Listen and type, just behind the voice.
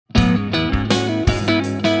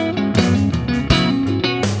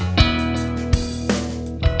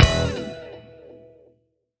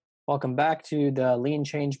Welcome back to the Lean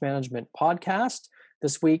Change Management podcast.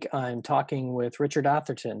 This week, I'm talking with Richard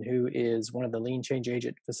Atherton, who is one of the Lean Change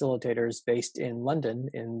Agent facilitators based in London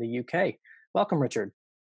in the UK. Welcome, Richard.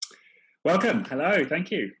 Welcome. Hello.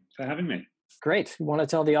 Thank you for having me. Great. You want to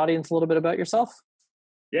tell the audience a little bit about yourself?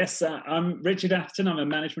 Yes, I'm Richard Atherton. I'm a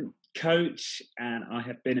management coach, and I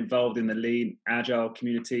have been involved in the Lean Agile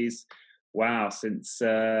communities. Wow, since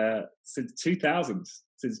 2000,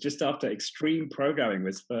 since just after Extreme Programming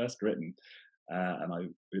was first written,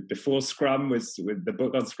 before Scrum was, the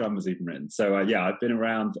book on Scrum was even written. So I've been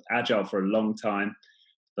around Agile for a long time.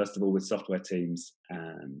 First of all, with software teams,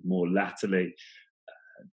 and more latterly,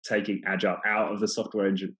 taking Agile out of the software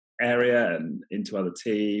engine area and into other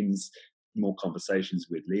teams. More conversations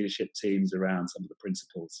with leadership teams around some of the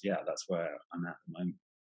principles. Yeah, that's where I'm at the moment.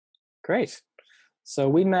 Great. So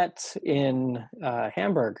we met in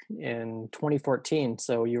Hamburg in 2014.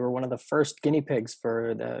 So you were one of the first guinea pigs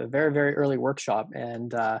for the very, very early workshop.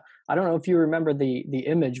 And I don't know if you remember the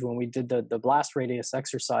image when we did the blast radius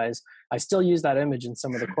exercise. I still use that image in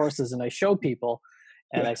some of the courses, and I show people.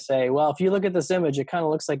 And I say, well, if you look at this image, it kind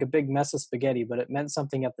of looks like a big mess of spaghetti, but it meant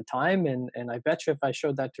something at the time. And I bet you if I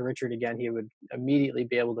showed that to Richard again, he would immediately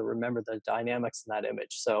be able to remember the dynamics in that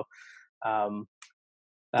image. So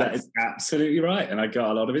that is absolutely right. And I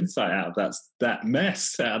got a lot of insight out of that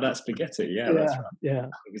mess, out of that spaghetti. Yeah, that's right. Yeah.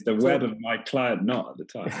 It was the web of my client knot at the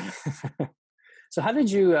time. Yeah. So how did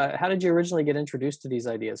you originally get introduced to these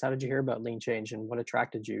ideas? How did you hear about Lean Change, and what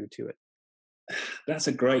attracted you to it? That's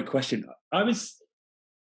a great question. I was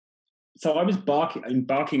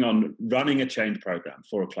embarking on running a change program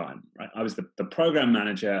for a client, right? I was the program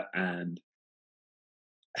manager, and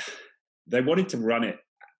they wanted to run it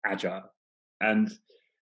agile. And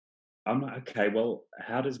I'm like, okay, well,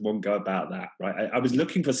 how does one go about that, right? I was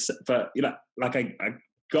looking for I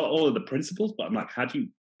got all of the principles, but I'm like, how do you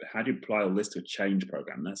apply all this to a change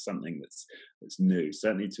program? That's something that's new,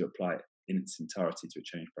 certainly to apply it in its entirety to a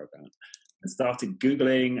change program. And started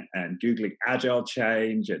Googling agile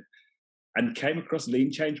change, and came across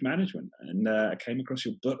Lean Change Management, and I came across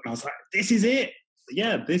your book, and I was like, this is it.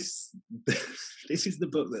 Yeah, this is the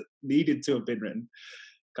book that needed to have been written.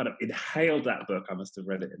 Kind of inhaled that book. I must have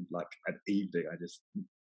read it in like an evening. I just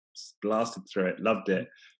blasted through it, loved it.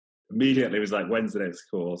 Immediately was like, when's the next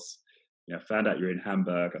course? Found out you're in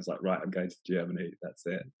Hamburg. I was like, right, I'm going to Germany. That's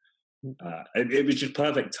it. It was just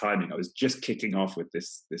perfect timing. I was just kicking off with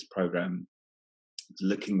this program,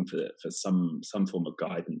 looking for some form of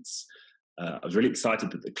guidance. I was really excited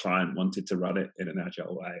that the client wanted to run it in an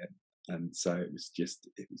agile way, and so it was just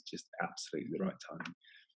absolutely the right time.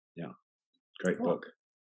 Yeah, great book.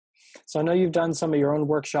 So I know you've done some of your own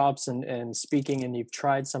workshops and speaking, and you've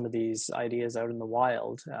tried some of these ideas out in the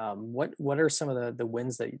wild. What are some of the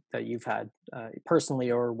wins that you've had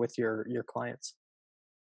personally or with your clients?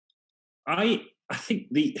 I think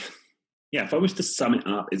if I was to sum it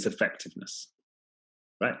up, it's effectiveness,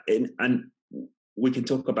 right? And we can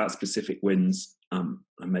talk about specific wins, and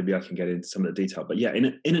maybe I can get into some of the detail. But yeah,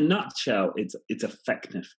 in a nutshell, it's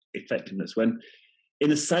effectiveness. When, in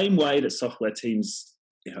the same way that software teams,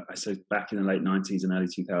 I say back in the late 90s and early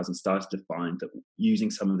 2000s, started to find that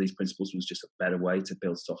using some of these principles was just a better way to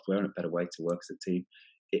build software and a better way to work as a team.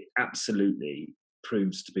 It absolutely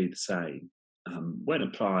proves to be the same when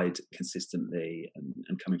applied consistently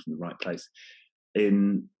and coming from the right place.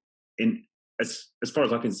 As far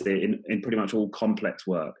as I can see, in pretty much all complex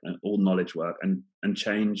work and all knowledge work, and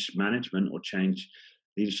change management or change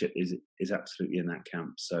leadership is absolutely in that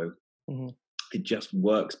camp. So It just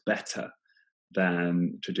works better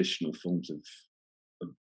than traditional forms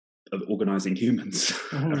of organizing humans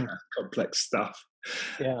around complex stuff.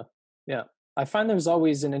 Yeah. I find there's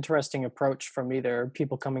always an interesting approach from either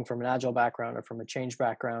people coming from an agile background or from a change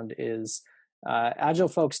background. Is agile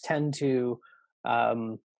folks tend to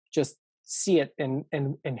just see it and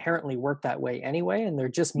inherently work that way anyway, and they're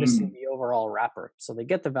just missing the overall wrapper. So they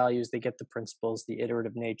get the values, they get the principles, the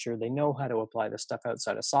iterative nature, they know how to apply the stuff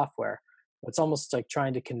outside of software. It's almost like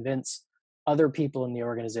trying to convince other people in the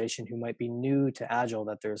organization who might be new to agile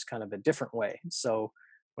that there's kind of a different way. So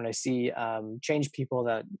when I see change people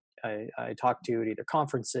that I talk to at either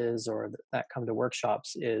conferences or that come to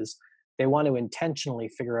workshops, is they want to intentionally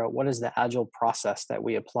figure out what is the agile process that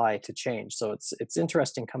we apply to change. So it's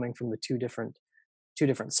interesting coming from the two different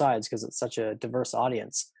sides, because it's such a diverse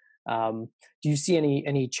audience. Do you see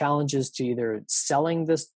any challenges to either selling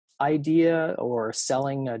this idea or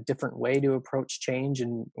selling a different way to approach change,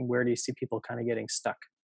 and where do you see people kind of getting stuck?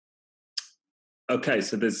 Okay,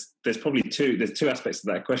 so there's probably two aspects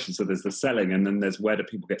to that question. So there's the selling, and then there's where do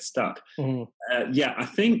people get stuck. I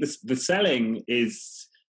think the selling is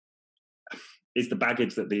is the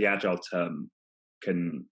baggage that the agile term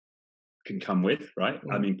can come with, right?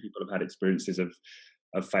 I mean, people have had experiences of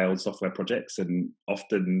failed software projects, and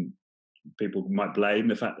often people might blame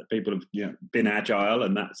the fact that people have been agile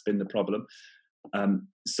and that's been the problem.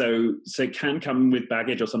 So it can come with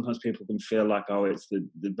baggage, or sometimes people can feel like, oh, it's the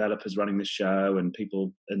developers running the show and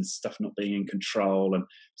people and stuff not being in control. And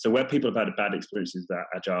so where people have had bad experiences with that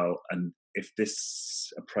agile, and if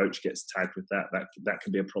this approach gets tagged with that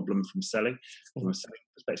can be a problem from a selling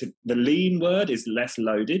perspective. The lean word is less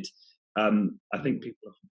loaded. I think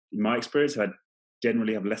people, in my experience,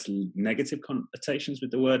 generally have less negative connotations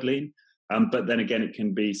with the word lean. But then again, it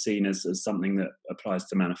can be seen as something that applies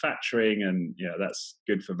to manufacturing, and that's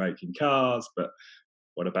good for making cars. But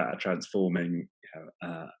what about transforming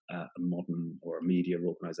a modern or a media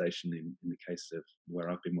organization in the case of where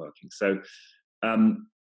I've been working? So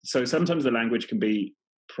sometimes the language can be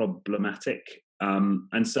problematic,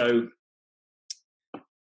 and so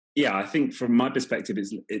I think from my perspective,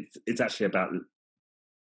 it's actually about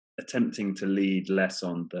attempting to lead less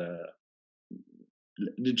on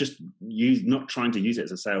not trying to use it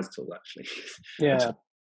as a sales tool, actually. Yeah.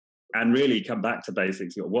 And really come back to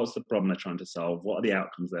basics. What's the problem they're trying to solve? What are the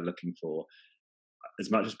outcomes they're looking for? As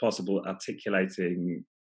much as possible, articulating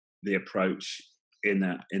the approach in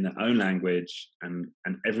their own language, and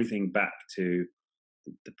everything back to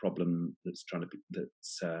the problem that's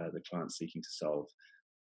the client's seeking to solve.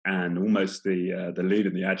 And almost the lean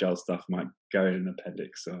and the agile stuff might go in an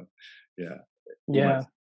appendix. So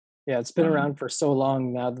Yeah, it's been around for so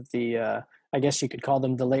long now that I guess you could call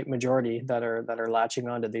them the late majority that are latching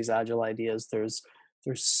onto these agile ideas. There's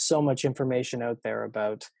so much information out there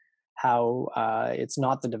about how it's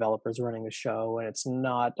not the developers running the show, and it's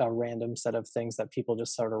not a random set of things that people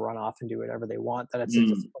just sort of run off and do whatever they want, that it's a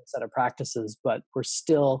disciplined set of practices. But we're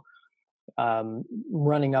still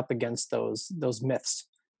running up against those myths,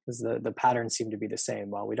 because the patterns seem to be the same.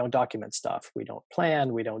 Well, we don't document stuff, we don't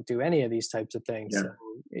plan, we don't do any of these types of things.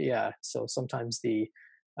 So sometimes the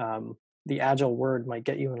agile word might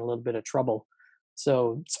get you in a little bit of trouble.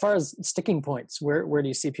 So as far as sticking points, where do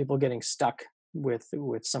you see people getting stuck with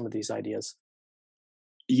some of these ideas?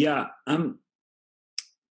 So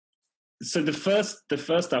the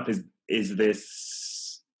first up is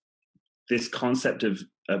this concept of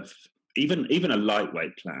even a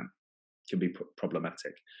lightweight plan can be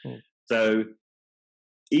problematic. So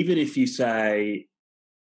even if you say,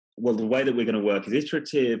 well, the way that we're going to work is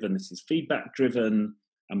iterative, and this is feedback driven,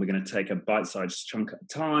 and we're going to take a bite-sized chunk at a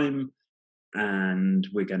time, and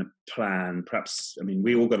we're going to plan, perhaps,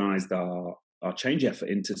 we organized our change effort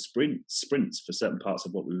into sprints for certain parts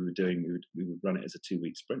of what we were doing. We would run it as a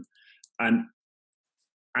 2-week sprint, and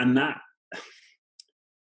that,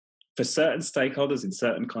 for certain stakeholders in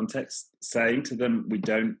certain contexts, saying to them, we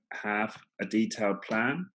don't have a detailed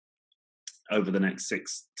plan over the next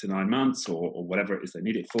 6 to 9 months or whatever it is they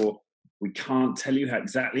need it for. We can't tell you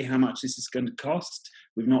exactly how much this is going to cost.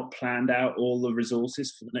 We've not planned out all the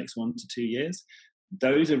resources for the next 1 to 2 years.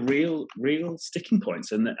 Those are real sticking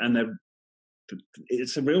points, and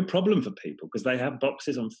it's a real problem for people, because they have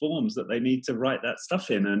boxes on forms that they need to write that stuff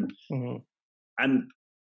in, and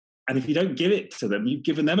if you don't give it to them, you've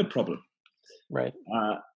given them a problem, right?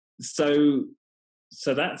 So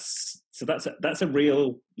that's a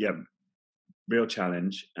real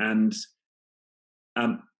challenge, and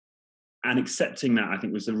accepting that, I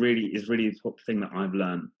think, is really the thing that I've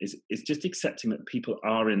learned is just accepting that people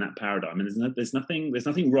are in that paradigm, and there's nothing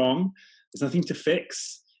wrong, there's nothing to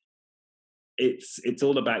fix. It's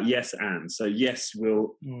all about yes and. So yes,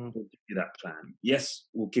 we'll give you that plan. Yes,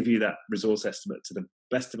 we'll give you that resource estimate to the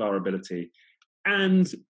best of our ability,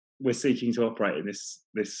 and we're seeking to operate in this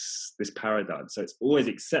paradigm. So it's always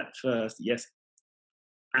accept first, yes,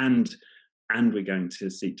 and we're going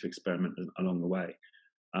to seek to experiment along the way,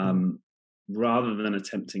 rather than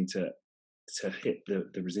attempting to hit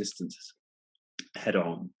the resistance head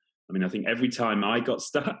on. I think every time I got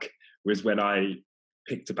stuck was when I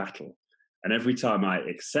picked a battle. And every time I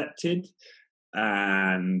accepted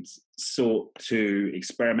and sought to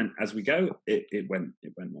experiment as we go, it went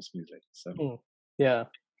more smoothly. So yeah.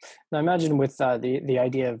 Now, I imagine with the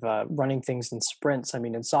idea of running things in sprints.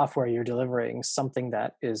 In software, you're delivering something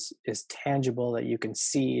that is tangible, that you can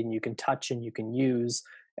see and you can touch and you can use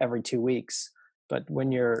every 2 weeks. But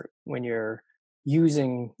when you're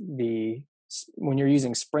using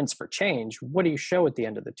sprints for change, what do you show at the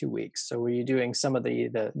end of the 2 weeks? So were you doing some of the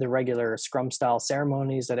regular Scrum style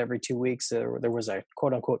ceremonies that every 2 weeks there was a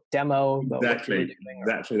quote unquote demo? Exactly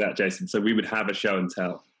that, Jason. So we would have a show and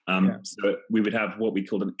tell. So we would have what we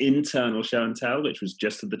called an internal show and tell, which was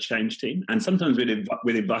just of the change team. And sometimes we'd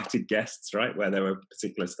invited guests, right, where there were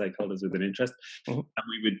particular stakeholders with an interest. And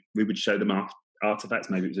we would show them artifacts.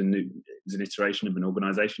 Maybe it was an iteration of an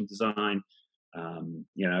organization design. And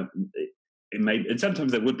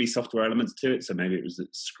sometimes there would be software elements to it. So maybe it was a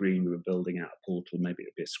screen we were building out a portal. Maybe it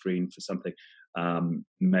would be a screen for something.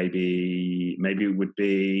 Maybe it would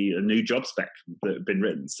be a new job spec that had been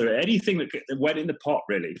written. So anything that went in the pot,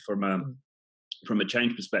 really, from a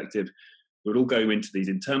change perspective, would all go into these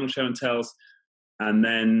internal show and tells. And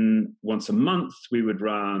then once a month, we would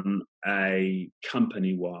run a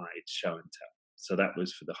company-wide show and tell. So that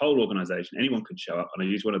was for the whole organization. Anyone could show up. And I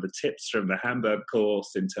used one of the tips from the Hamburg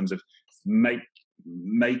course in terms of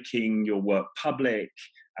making your work public.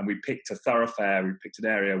 And we picked a thoroughfare. We picked an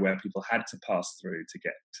area where people had to pass through to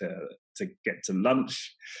get to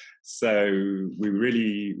lunch. So we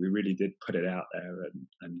really did put it out there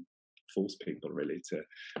and force people really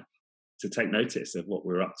to take notice of what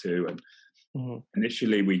we're up to. And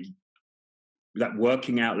initially, that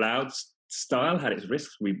working out loud style had its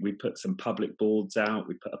risks. We put some public boards out.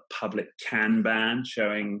 We put a public Kanban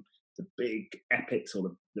showing the big epics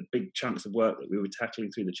or the big chunks of work that we were tackling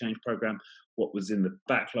through the change program, what was in the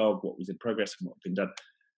backlog, what was in progress, and what had been done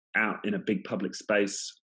out in a big public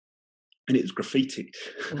space. And it was graffitied.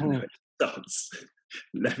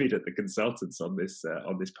 Levied at the consultants on this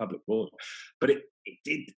public board, but it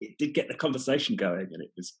did get the conversation going, and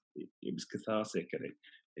it was cathartic, and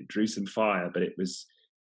it drew some fire. But it was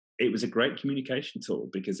a great communication tool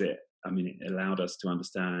because it allowed us to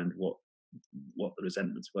understand what the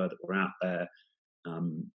resentments were that were out there,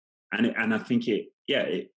 and I think it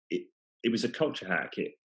was a culture hack.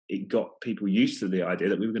 It got people used to the idea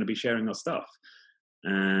that we were going to be sharing our stuff.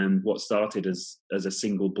 And what started as a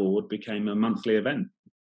single board became a monthly event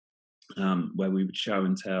where we would show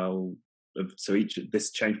and tell. So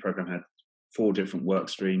this change program had 4 different work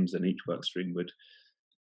streams, and each work stream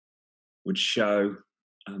would show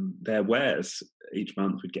their wares each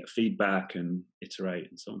month. We'd get feedback and iterate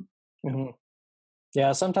and so on.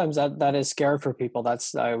 Yeah, sometimes that is scary for people.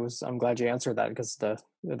 I'm glad you answered that, because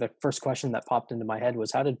the first question that popped into my head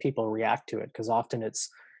was, how did people react to it? Because often it's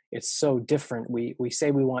so different. We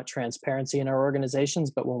say we want transparency in our organizations,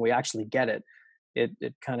 but when we actually get it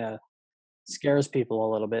kind of scares people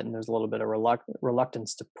a little bit, and there's a little bit of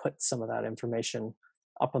reluctance to put some of that information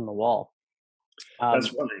up on the wall.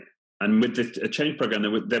 That's right. And with the change program,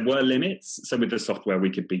 there were limits. So with the software, we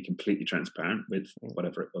could be completely transparent with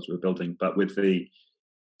whatever it was we were building. But with the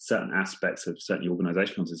certain aspects of certainly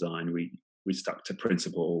organizational design, we stuck to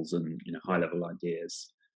principles and high level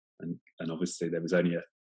ideas. And obviously there was only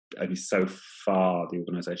so far the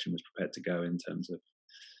organization was prepared to go in terms of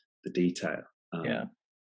the detail.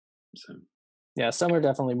 Some are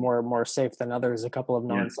definitely more safe than others. A couple of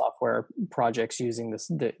non-software projects using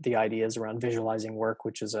the ideas around visualizing work,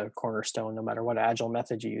 which is a cornerstone. No matter what agile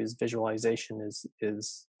method you use, visualization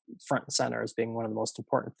is front and center as being one of the most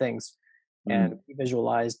important things. And we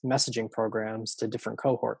visualized messaging programs to different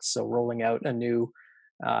cohorts. So rolling out a new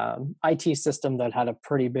IT system that had a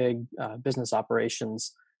pretty big business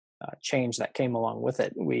operations change that came along with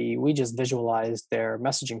it. We just visualized their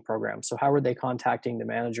messaging program. So how were they contacting the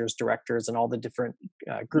managers, directors, and all the different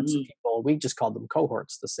groups of people? We just called them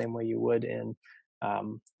cohorts, the same way you would in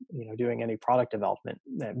doing any product development.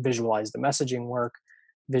 Visualized the messaging work,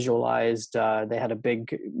 visualized they had a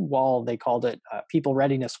big wall, they called it people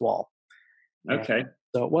readiness wall. Okay. And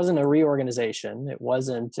so it wasn't a reorganization. It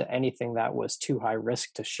wasn't anything that was too high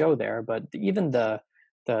risk to show there, but even the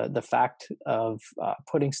fact of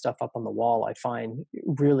putting stuff up on the wall, I find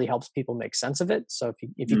really helps people make sense of it. So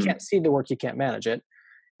if you can't see the work, you can't manage it.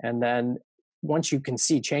 And then once you can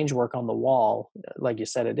see change work on the wall, like you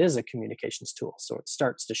said, it is a communications tool. So it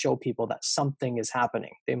starts to show people that something is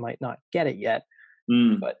happening. They might not get it yet,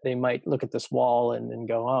 but they might look at this wall and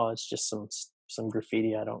go, oh, it's just some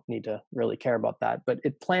graffiti. I don't need to really care about that. But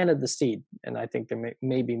it planted the seed. And I think they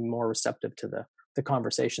may be more receptive to the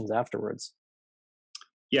conversations afterwards.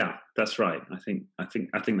 Yeah, that's right. I think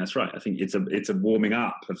that's right. I think it's a warming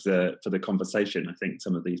up for the conversation. I think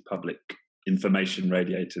some of these public information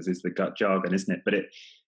radiators is the gut jargon, isn't it? But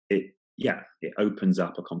it opens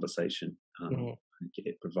up a conversation.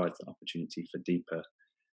 It provides the opportunity for deeper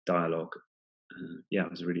dialogue. It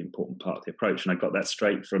was a really important part of the approach, and I got that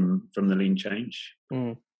straight from the Lean Change,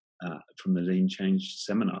 from the Lean Change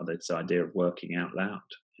seminar. This idea of working out loud,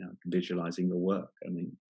 visualizing your work. I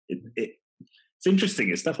mean, it's interesting.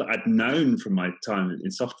 It's stuff that I'd known from my time in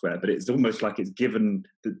software, but it's almost like it's given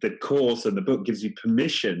the course and the book gives you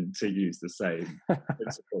permission to use the same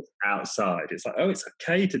principles. outside. It's like, oh, it's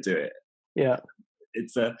okay to do it. Yeah.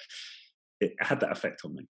 It had that effect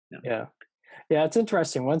on me. Yeah. Yeah. Yeah, it's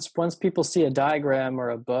interesting. Once people see a diagram or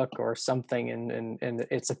a book or something and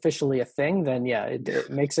it's officially a thing, then yeah, it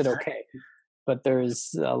makes it okay. But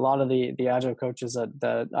there's a lot of the agile coaches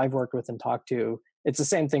that I've worked with and talked to. It's the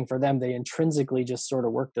same thing for them. They intrinsically just sort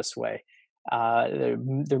of work this way.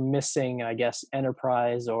 They're missing, I guess,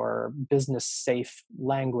 enterprise or business safe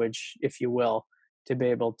language, if you will, to be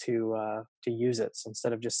able to use it. So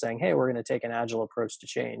instead of just saying, "Hey, we're going to take an agile approach to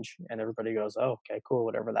change," and everybody goes, "Oh, okay, cool,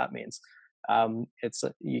 whatever that means."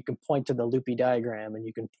 You can point to the loopy diagram, and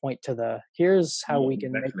you can point to here's how we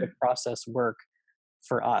can make the process work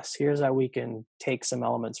for us. Here's how we can take some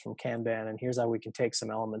elements from Kanban, and here's how we can take some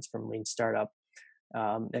elements from Lean Startup.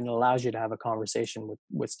 And it allows you to have a conversation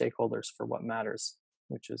with stakeholders for what matters,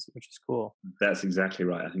 which is cool. That's exactly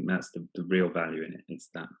right. I think that's the real value in it. It's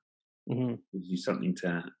that gives you something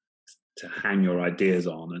to hang your ideas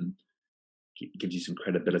on and gives you some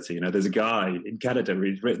credibility. There's a guy in Canada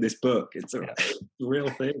who's written this book. It's a real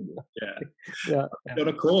thing. Yeah. Got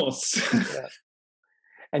a course. Yeah.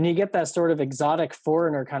 And you get that sort of exotic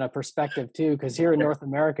foreigner kind of perspective too, because here in North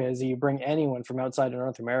America, as you bring anyone from outside of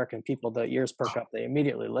North America and people, the ears perk up, they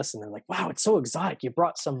immediately listen. They're like, wow, it's so exotic. You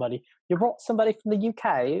brought somebody from the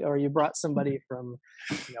UK, or you brought somebody from,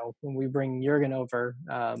 when we bring Jürgen over,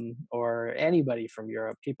 or anybody from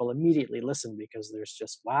Europe, people immediately listen because there's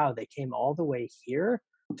just, wow, they came all the way here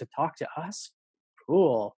to talk to us.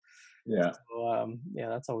 Cool. Yeah. So,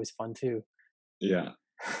 that's always fun too. Yeah.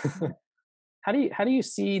 How do you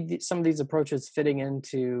see some of these approaches fitting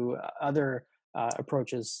into other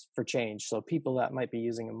approaches for change? So people that might be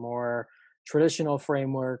using a more traditional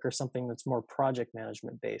framework or something that's more project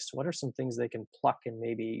management based, what are some things they can pluck and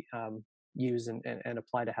maybe use and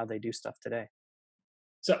apply to how they do stuff today?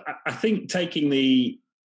 So I think taking the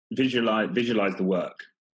visualize the work.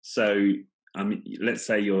 So let's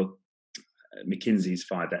say you're McKinsey's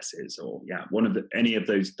 5 S's, or any of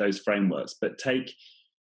those frameworks, but take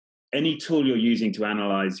any tool you're using to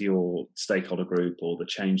analyze your stakeholder group or the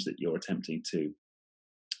change that you're attempting to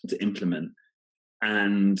implement,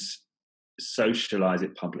 and socialize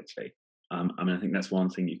it publicly. I think that's one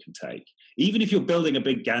thing you can take. Even if you're building a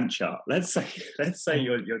big Gantt chart, let's say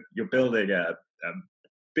you're building a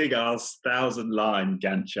big ass 1,000-line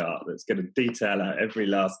Gantt chart that's going to detail out every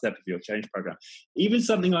last step of your change program. Even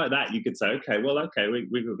something like that, you could say, we're going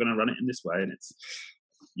to run it in this way, and it's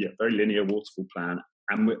very linear waterfall plan.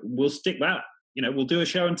 And we'll stick that, we'll do a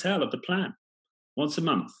show and tell of the plan once a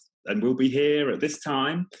month. And we'll be here at this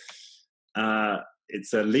time.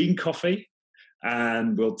 It's a lean coffee.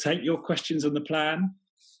 And we'll take your questions on the plan.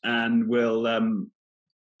 And we'll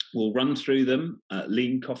run through them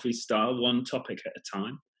lean coffee style, one topic at a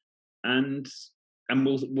time. And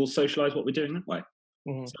we'll socialize what we're doing that way.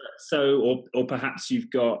 Mm-hmm. Or perhaps you've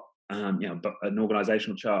got an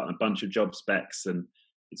organizational chart and a bunch of job specs, and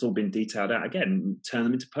it's all been detailed out. Again, turn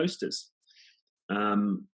them into posters.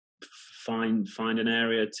 Find an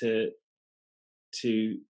area to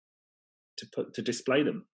display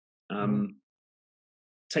them.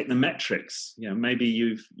 Take the metrics. Maybe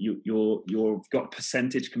you've got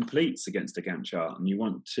percentage completes against a Gantt chart, and you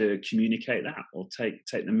want to communicate that, or take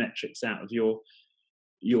the metrics out of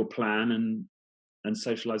your plan and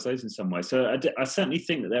socialize those in some way. So I certainly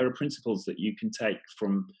think that there are principles that you can take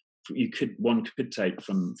one could take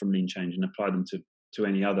from lean change and apply them to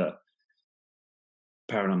any other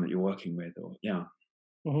paradigm that you're working with.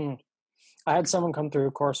 I had someone come through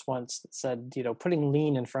a course once that said, putting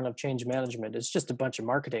lean in front of change management is just a bunch of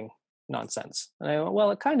marketing nonsense. And I went,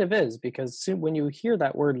 well, it kind of is, because when you hear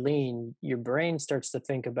that word lean, your brain starts to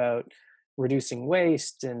think about reducing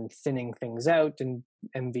waste and thinning things out and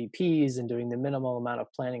MVPs and doing the minimal amount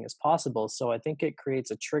of planning as possible. So I think it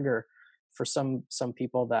creates a trigger for some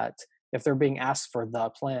people that if they're being asked for the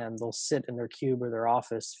plan, they'll sit in their cube or their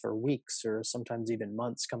office for weeks or sometimes even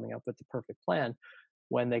months coming up with the perfect plan,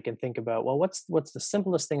 when they can think about, well, what's the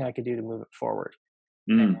simplest thing I could do to move it forward?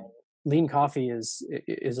 And lean coffee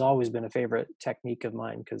is always been a favorite technique of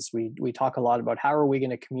mine, because we talk a lot about how are we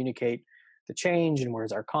going to communicate the change and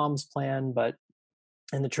where's our comms plan, but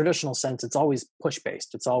in the traditional sense, it's always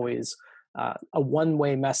push-based. It's always a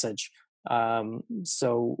one-way message.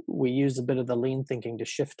 So we use a bit of the lean thinking to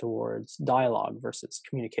shift towards dialogue versus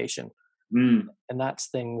communication. And that's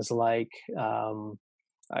things like,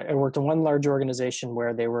 I worked in one large organization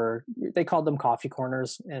where they called them coffee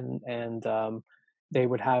corners, and they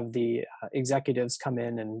would have the executives come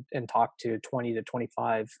in and talk to 20 to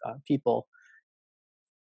 25 people.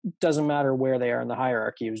 Doesn't matter where they are in the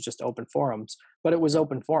hierarchy. It was just open forums. but it was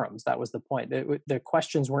open forums. That was the point. The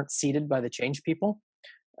questions weren't seeded by the change people,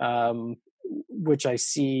 which I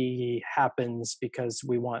see happens because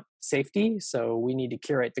we want safety. So we need to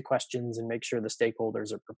curate the questions and make sure the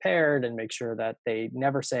stakeholders are prepared and make sure that they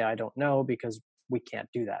never say, I don't know, because we can't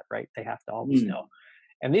do that, right? They have to always know.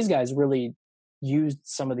 And these guys really used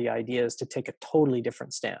some of the ideas to take a totally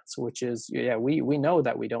different stance, which is, we know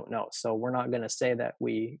that we don't know. So we're not going to say that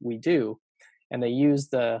we do. And they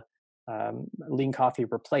used the Lean Coffee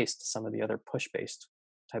replaced some of the other push-based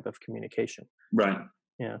type of communication. Right.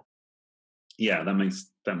 Yeah. Yeah, that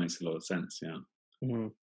makes a lot of sense. Yeah. Mm-hmm.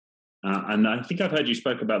 And I think I've heard you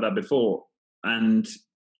spoke about that before. And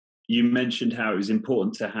you mentioned how it was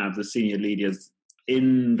important to have the senior leaders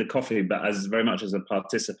in the coffee, but as very much as a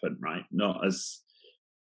participant, right? Not as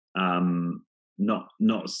not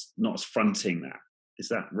as fronting that. Is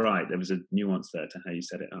that right? There was a nuance there to how you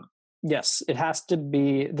set it up. Yes, it has to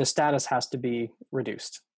be, the status has to be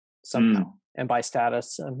reduced somehow. And by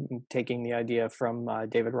status, I'm taking the idea from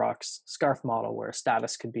David Rock's SCARF model, where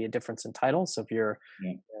status could be a difference in title. So if you're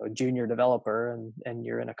a junior developer and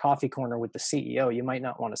you're in a coffee corner with the CEO, you might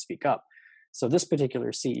not want to speak up. So this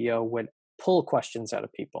particular CEO would pull questions out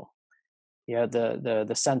of people.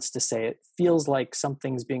 The sense to say, it feels like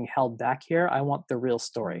something's being held back here. I want the real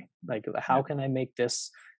story. Like, how can I make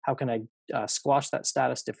this, how can I squash that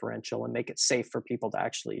status differential and make it safe for people to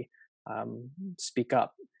actually speak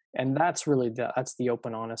up? And that's really that's the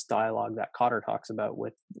open, honest dialogue that Cotter talks about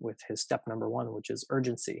with his step number 1, which is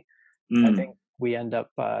urgency. I think we end up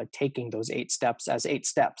taking those 8 steps as 8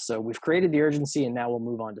 steps. So we've created the urgency, and now we'll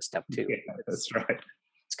move on to step 2. Yeah, that's right.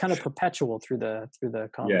 It's kind of perpetual through the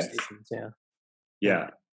conversations. Yeah.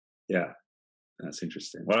 That's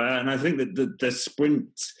interesting. Well, and I think that the sprint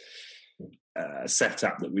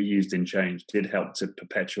setup that we used in Change did help to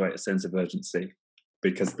perpetuate a sense of urgency,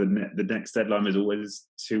 because the next deadline is always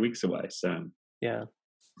 2 weeks away. So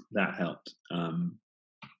that helped.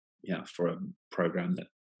 For a program that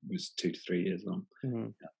was 2 to 3 years long. Mm-hmm.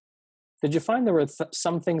 Yeah. Did you find there were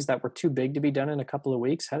some things that were too big to be done in a couple of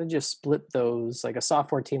weeks? How did you split those? Like, a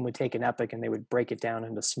software team would take an epic and they would break it down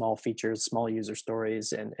into small features, small user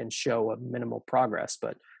stories, and show a minimal progress.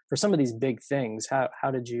 But for some of these big things, how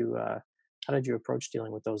did you approach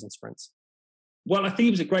dealing with those in sprints? Well, I think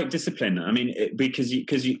it was a great discipline. I mean, because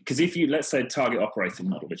if you, let's say, target operating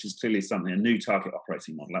model, which is clearly a new target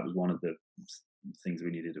operating model, that was one of the things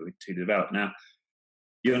we needed to develop. Now,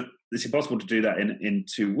 it's impossible to do that in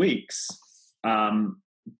 2 weeks,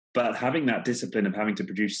 but having that discipline of having to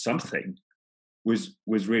produce something was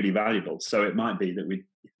really valuable. So it might be that it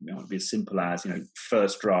might be as simple as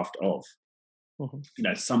first draft of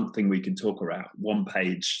something we can talk about, 1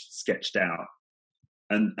 page sketched out,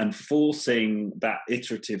 and forcing that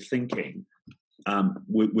iterative thinking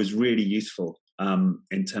was really useful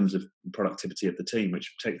in terms of productivity of the team,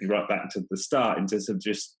 which takes me right back to the start in terms of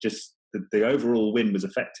just the overall win was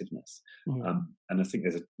effectiveness. And I think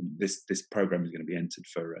this program is going to be entered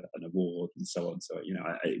for an award and so on. So,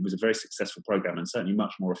 it was a very successful program, and certainly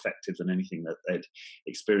much more effective than anything that they'd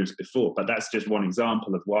experienced before. But that's just one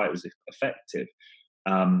example of why it was effective,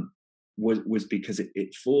 was because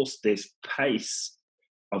it forced this pace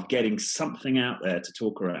of getting something out there to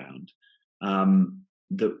talk around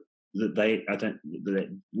that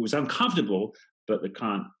was uncomfortable, but the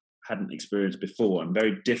client hadn't experienced before, and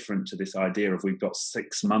very different to this idea of we've got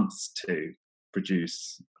 6 months to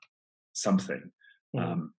produce something.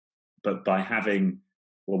 But by having,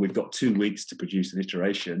 we've got 2 weeks to produce an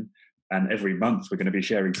iteration, and every month we're going to be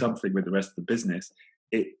sharing something with the rest of the business,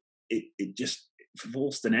 it just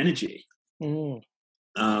forced an energy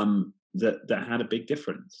that had a big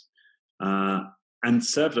difference, and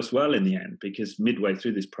served us well in the end, because midway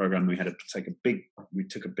through this program we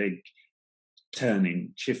took a big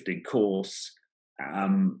shifting course,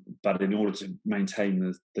 but in order to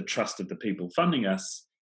maintain the trust of the people funding us,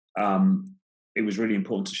 it was really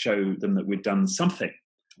important to show them that we'd done something.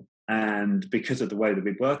 And because of the way that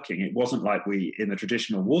we're working, it wasn't like in the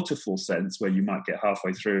traditional waterfall sense, where you might get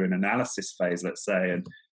halfway through an analysis phase, let's say, and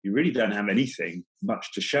you really don't have anything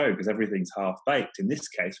much to show because everything's half-baked. In this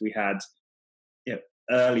case, we had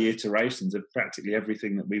early iterations of practically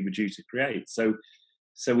everything that we were due to create. So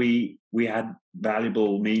we had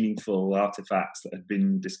valuable, meaningful artifacts that had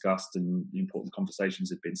been discussed, and important conversations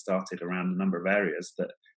had been started around a number of areas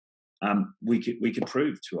that we could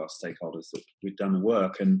prove to our stakeholders that we'd done the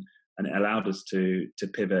work, and it allowed us to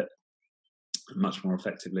pivot much more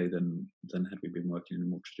effectively than had we been working in a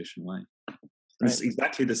more traditional way. Right. It's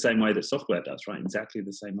exactly the same way that software does, right? Exactly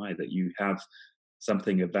the same way that you have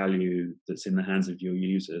something of value that's in the hands of your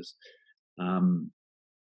users.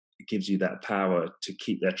 gives you that power to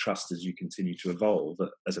keep their trust as you continue to evolve,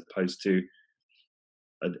 as opposed to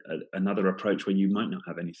another approach where you might not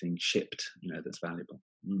have anything shipped, that's valuable.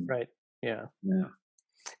 Right. Yeah.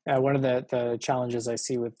 Yeah. One of the challenges I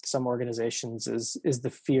see with some organizations is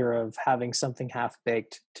the fear of having something half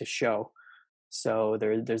baked to show. So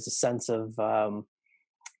there's a sense of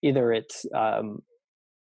either it's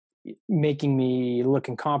making me look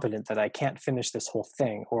incompetent that I can't finish this whole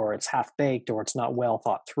thing, or it's half baked, or it's not well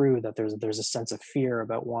thought through. That there's a sense of fear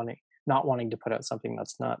about not wanting to put out something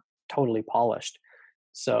that's not totally polished.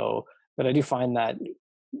 So, but I do find that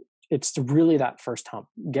it's really that first hump,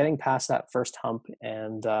 getting past that first hump.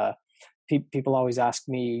 And people always ask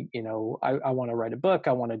me, I want to write a book,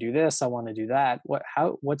 I want to do this, I want to do that.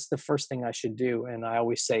 What's the first thing I should do? And I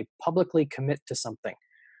always say, publicly commit to something,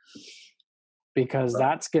 because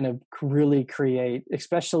that's going to really create,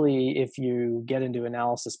 especially if you get into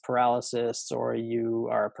analysis paralysis or you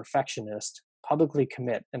are a perfectionist, publicly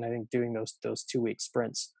commit. And I think doing those 2-week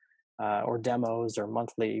sprints or demos or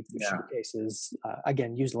monthly showcases,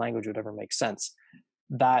 again, use language, whatever makes sense.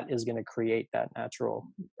 That is going to create that natural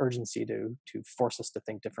urgency to force us to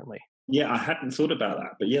think differently. Yeah, I hadn't thought about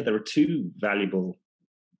that, but there are two valuable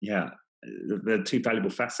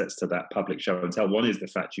facets to that public show and tell. One is the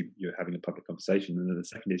fact you're having a public conversation, and then the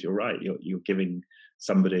second is, you're right, you're giving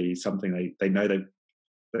somebody something they know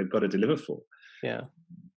they've got to deliver for. Yeah,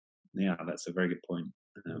 that's a very good point.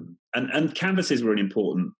 And canvases were an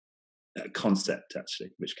important concept, actually,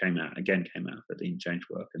 which came out at the Lean Change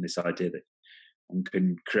Work, and this idea that one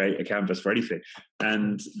can create a canvas for anything,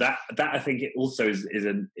 and that I think it also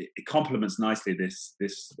it complements nicely this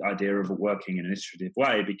idea of working in an iterative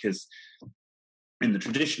way, because in the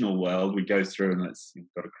traditional world we go through and you've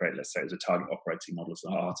got to create, let's say, as a target operating model, as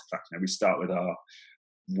an artifact. We start with our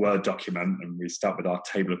Word document and we start with our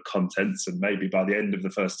table of contents, and maybe by the end of the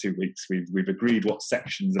first 2 weeks we've agreed what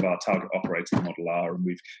sections of our target operating model are, and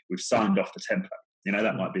we've signed off the template.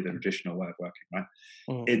 That might be the traditional way of working,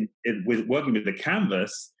 right? With working with the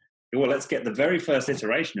canvas, let's get the very first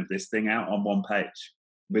iteration of this thing out on one page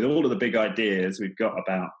with all of the big ideas we've got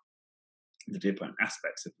about the different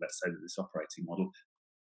aspects of, let's say, this operating model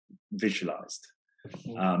visualized.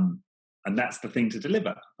 And that's the thing to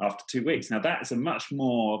deliver after 2 weeks. Now, that is a much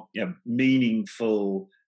more meaningful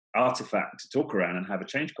artifact to talk around and have a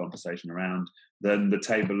change conversation around than the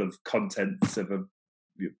table of contents of a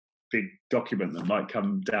big document that might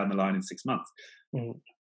come down the line in 6 months.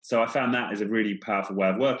 So I found that is a really powerful way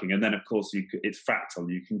of working. And then, of course, it's fractal.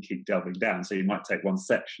 You can keep delving down. So you might take one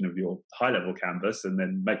section of your high-level canvas and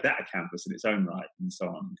then make that a canvas in its own right, and so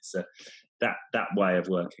on. So that way of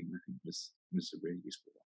working, I think, was a really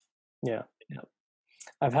useful one. Yeah.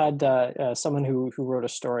 I've had someone who wrote a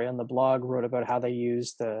story on the blog, wrote about how they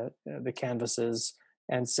use the canvases,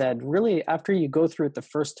 and said, really, after you go through it the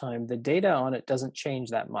first time, the data on it doesn't change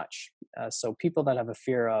that much. So people that have a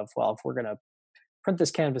fear of, if we're going to print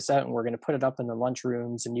this canvas out and we're going to put it up in the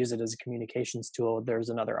lunchrooms and use it as a communications tool, there's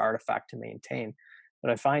another artifact to maintain.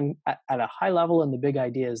 But I find at a high level in the big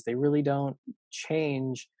ideas, they really don't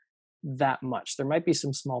change that much. There might be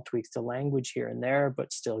some small tweaks to language here and there,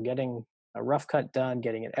 but still getting a rough cut done,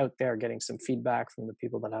 getting it out there, getting some feedback from the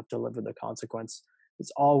people that have to live with the consequence.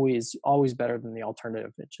 It's always better than the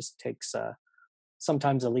alternative. It just takes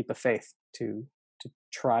sometimes a leap of faith to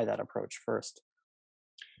try that approach first.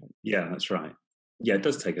 Yeah, that's right. Yeah, it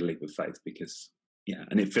does take a leap of faith because,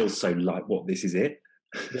 and it feels so like, this is it?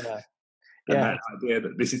 Yeah. And that idea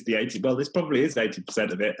that this is the 80, this probably is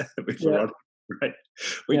 80% of it, which we're on, right?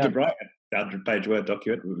 We could write a 100-page Word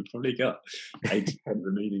document, we've probably got 80% of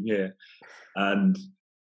the meaning here. And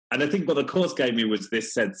I think what the course gave me was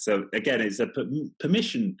this sense of, again, it's a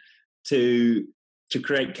permission to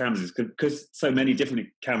create canvases, because so many different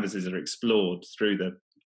canvases are explored through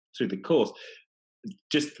the course.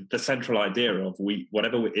 Just the central idea of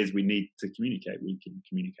whatever it is we need to communicate, we can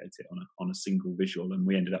communicate it on a single visual. And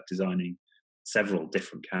we ended up designing several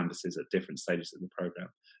different canvases at different stages of the program,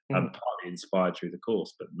 partly inspired through the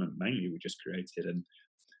course, but mainly we just created,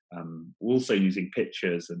 and also using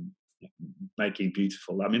pictures and making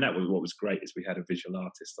beautiful. That was what was great, is we had a visual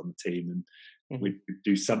artist on the team, and we'd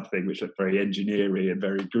do something which looked very engineering and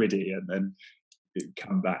very gritty, and then it'd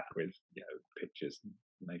come back with pictures and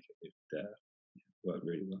make it work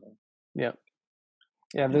really well.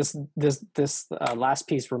 Yeah. This last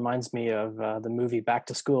piece reminds me of the movie Back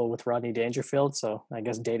to School with Rodney Dangerfield. So I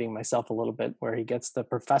guess dating myself a little bit, where he gets the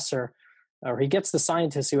professor, or he gets the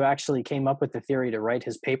scientist who actually came up with the theory to write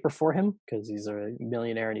his paper for him, because he's a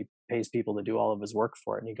millionaire and he pays people to do all of his work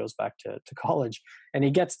for it. And he goes back to college and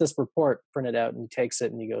he gets this report printed out and he takes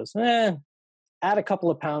it and he goes, add a couple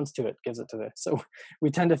of pounds to it, gives it to the. So we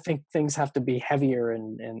tend to think things have to be heavier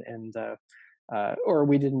or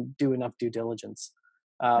we didn't do enough due diligence.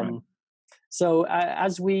 Right. So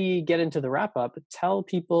as we get into the wrap up, tell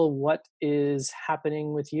people what is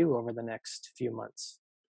happening with you over the next few months.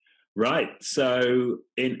 Right. So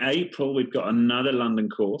in April, we've got another London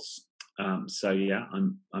course. I'm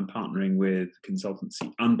partnering with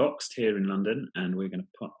consultancy Unboxed here in London, and we're going to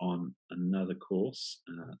put on another course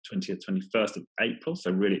 20th, 21st of April.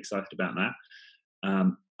 So really excited about that.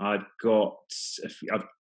 I'm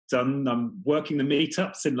working the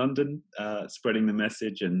meetups in London, spreading the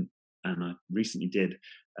message, and I recently did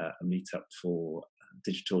a meetup for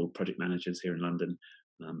digital project managers here in London.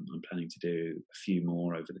 I'm planning to do a few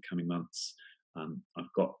more over the coming months.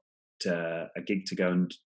 I've got a gig to go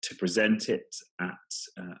and to present it at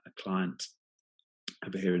a client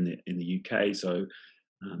over here in the UK. So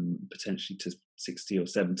potentially to 60 or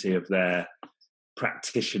 70 of their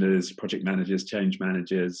practitioners, project managers, change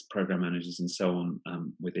managers, program managers, and so on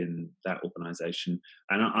within that organisation.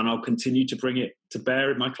 And I'll continue to bring it to bear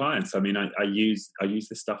with my clients. I mean, I use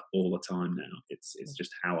this stuff all the time now. It's just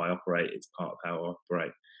how I operate. It's part of how I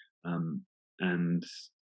operate. And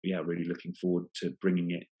yeah, really looking forward to bringing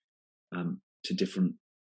it to different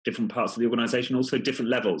parts of the organisation, also different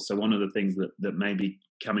levels. So one of the things that may be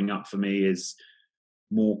coming up for me is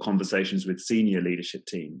more conversations with senior leadership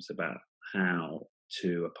teams about how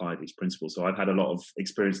to apply these principles. So I've had a lot of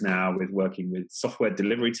experience now with working with software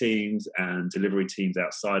delivery teams and delivery teams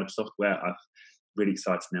outside of software. I'm really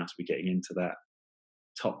excited now to be getting into that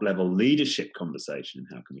top level leadership conversation.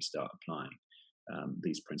 How can we start applying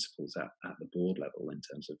these principles at the board level in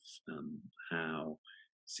terms of how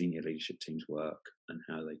senior leadership teams work and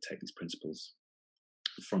how they take these principles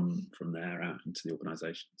from there out into the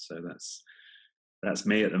organisation. So that's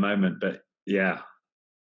me at the moment. But yeah,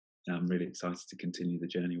 I'm really excited to continue the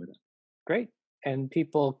journey with it. Great. And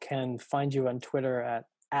people can find you on Twitter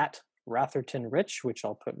at Ratherton Rich, which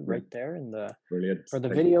I'll put right there in the Brilliant. for the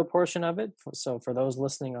video portion of it. So for those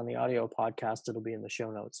listening on the audio podcast, it'll be in the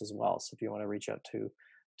show notes as well. So if you want to reach out to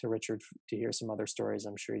Richard to hear some other stories,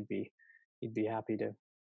 I'm sure he'd be happy to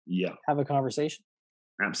have a conversation.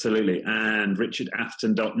 Absolutely. And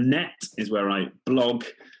richardafton.net is where I blog,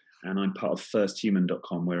 and I'm part of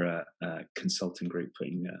firsthuman.com. We're a consulting group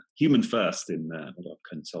putting human first in a lot of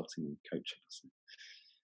consulting and coaching. So.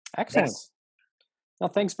 Excellent. Yes. Well,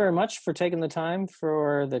 thanks very much for taking the time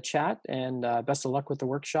for the chat, and best of luck with the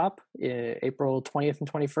workshop, April 20th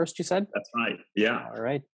and 21st, you said? That's right. Yeah. All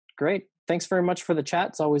right. Great. Thanks very much for the chat.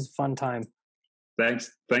 It's always a fun time.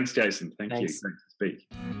 Thanks, Jason. Thank you. Thanks to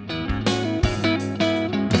speak.